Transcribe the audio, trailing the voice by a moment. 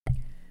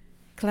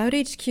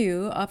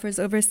CloudHQ offers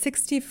over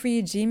 60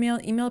 free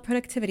Gmail email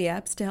productivity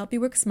apps to help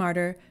you work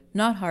smarter,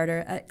 not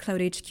harder at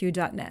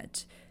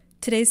cloudhq.net.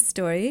 Today's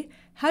story,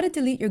 how to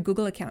delete your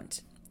Google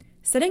account.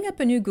 Setting up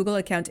a new Google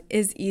account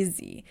is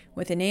easy.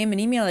 With a name and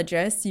email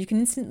address, you can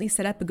instantly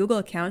set up a Google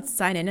account,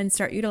 sign in, and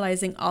start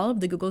utilizing all of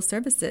the Google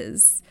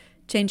services.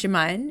 Change your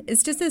mind?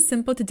 It's just as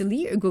simple to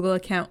delete your Google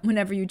account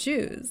whenever you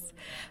choose.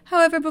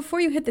 However,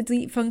 before you hit the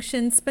delete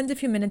function, spend a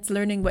few minutes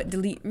learning what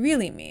delete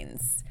really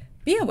means.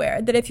 Be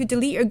aware that if you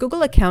delete your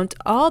Google account,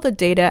 all the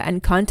data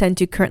and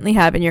content you currently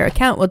have in your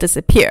account will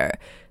disappear.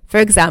 For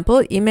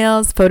example,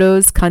 emails,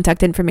 photos,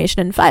 contact information,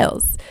 and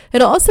files.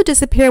 It'll also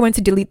disappear once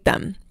you delete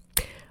them.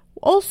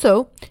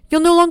 Also,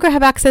 you'll no longer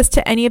have access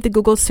to any of the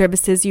Google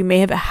services you may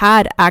have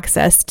had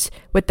accessed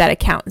with that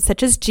account,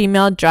 such as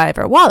Gmail, Drive,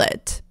 or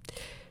Wallet.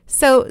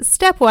 So,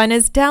 step 1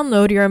 is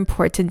download your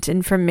important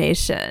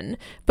information.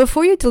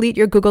 Before you delete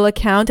your Google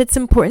account, it's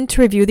important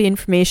to review the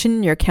information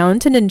in your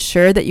account and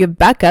ensure that you have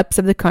backups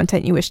of the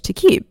content you wish to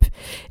keep.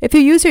 If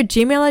you use your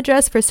Gmail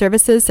address for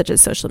services such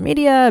as social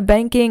media,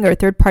 banking, or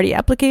third-party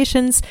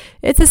applications,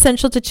 it's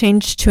essential to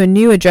change to a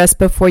new address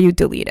before you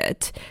delete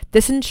it.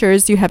 This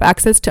ensures you have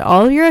access to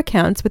all of your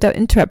accounts without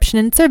interruption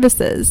in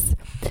services.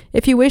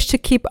 If you wish to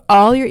keep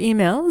all your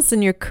emails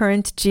in your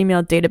current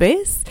Gmail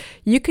database,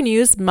 you can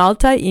use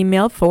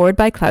Multi-Email Forward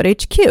by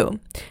CloudHQ.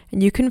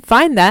 And you can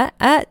find that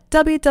at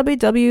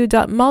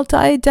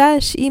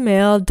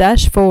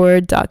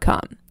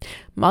www.multi-email-forward.com.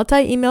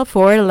 Multi-Email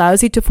Forward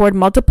allows you to forward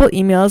multiple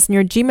emails in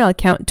your Gmail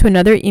account to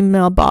another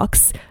email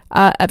box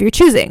of your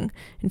choosing.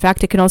 In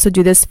fact, it can also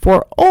do this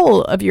for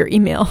all of your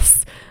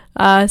emails.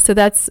 So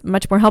that's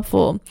much more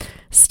helpful.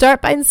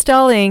 Start by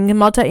installing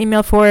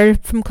Multi-Email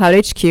Forward from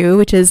CloudHQ,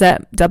 which is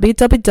at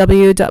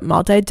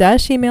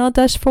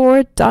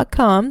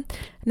www.multi-email-forward.com.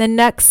 And then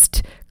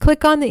next,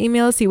 click on the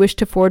emails you wish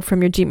to forward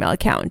from your Gmail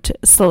account.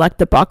 Select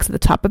the box at the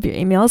top of your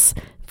emails.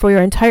 For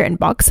your entire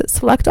inbox,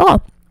 select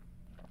all.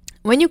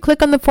 When you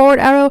click on the forward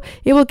arrow,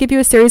 it will give you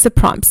a series of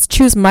prompts.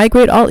 Choose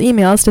Migrate All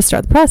Emails to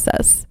start the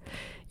process.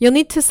 You'll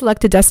need to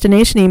select a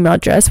destination email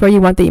address where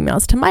you want the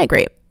emails to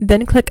migrate.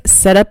 Then click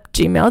Set up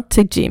Gmail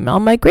to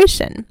Gmail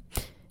Migration,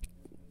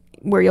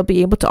 where you'll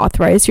be able to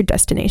authorize your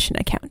destination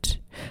account.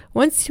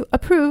 Once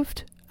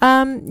approved,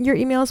 your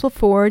emails will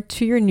forward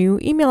to your new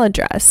email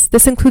address.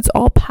 This includes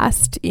all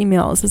past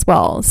emails as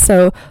well.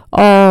 So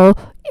all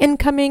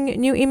incoming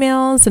new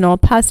emails and all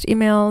past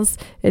emails,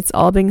 it's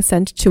all being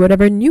sent to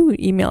whatever new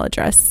email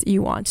address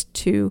you want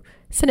to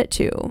send it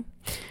to.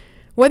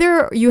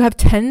 Whether you have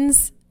 10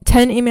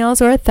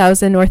 emails or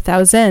 1,000 or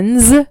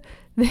thousands,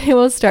 they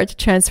will start to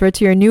transfer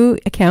to your new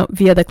account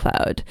via the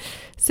cloud.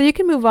 So you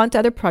can move on to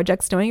other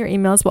projects knowing your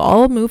emails will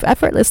all move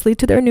effortlessly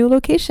to their new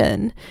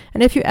location.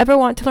 And if you ever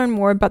want to learn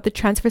more about the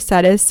transfer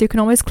status, you can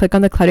always click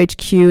on the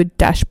CloudHQ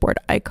dashboard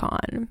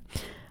icon.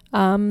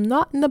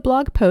 Not in the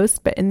blog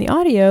post, but in the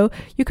audio,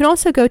 you can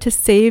also go to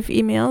Save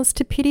Emails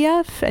to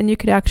PDF, and you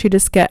could actually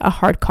just get a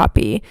hard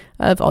copy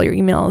of all your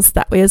emails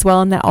that way as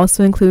well. And that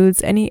also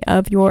includes any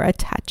of your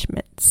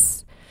attachments.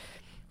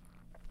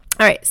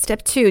 All right,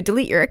 step 2,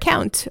 delete your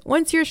account.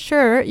 Once you're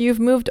sure you've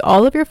moved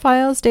all of your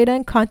files, data,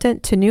 and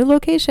content to new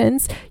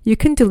locations, you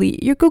can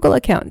delete your Google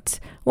account.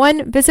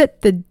 1,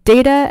 visit the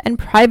data and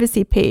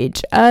privacy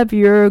page of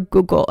your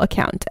Google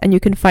account, and you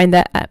can find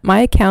that at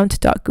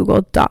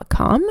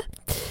myaccount.google.com.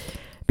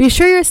 Be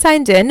sure you're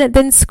signed in,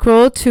 then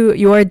scroll to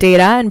your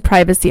data and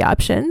privacy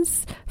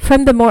options.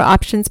 From the More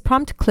Options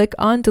prompt, click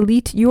on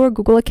Delete Your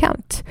Google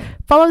Account.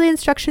 Follow the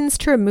instructions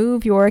to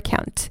remove your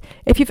account.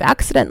 If you've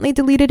accidentally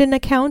deleted an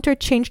account or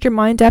changed your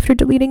mind after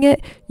deleting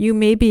it, you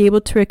may be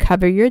able to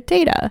recover your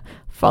data.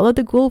 Follow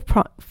the Google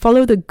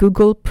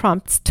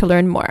prompts to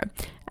learn more.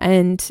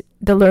 And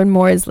the Learn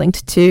More is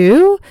linked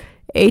to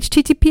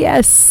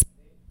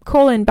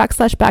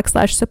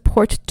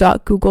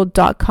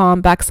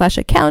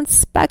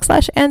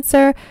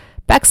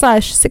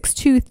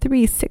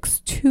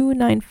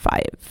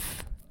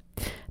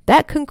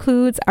That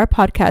concludes our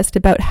podcast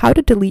about how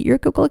to delete your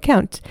Google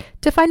account.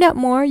 To find out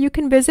more, you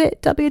can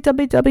visit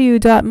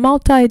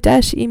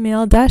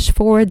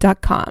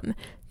www.multi-email-forward.com.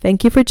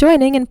 Thank you for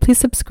joining, and please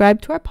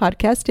subscribe to our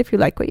podcast if you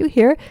like what you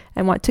hear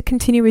and want to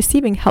continue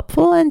receiving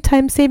helpful and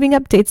time-saving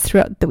updates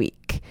throughout the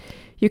week.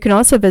 You can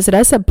also visit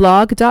us at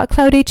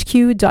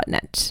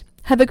blog.cloudhq.net.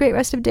 Have a great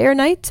rest of day or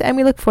night, and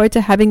we look forward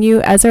to having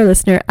you as our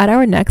listener at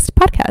our next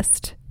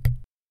podcast.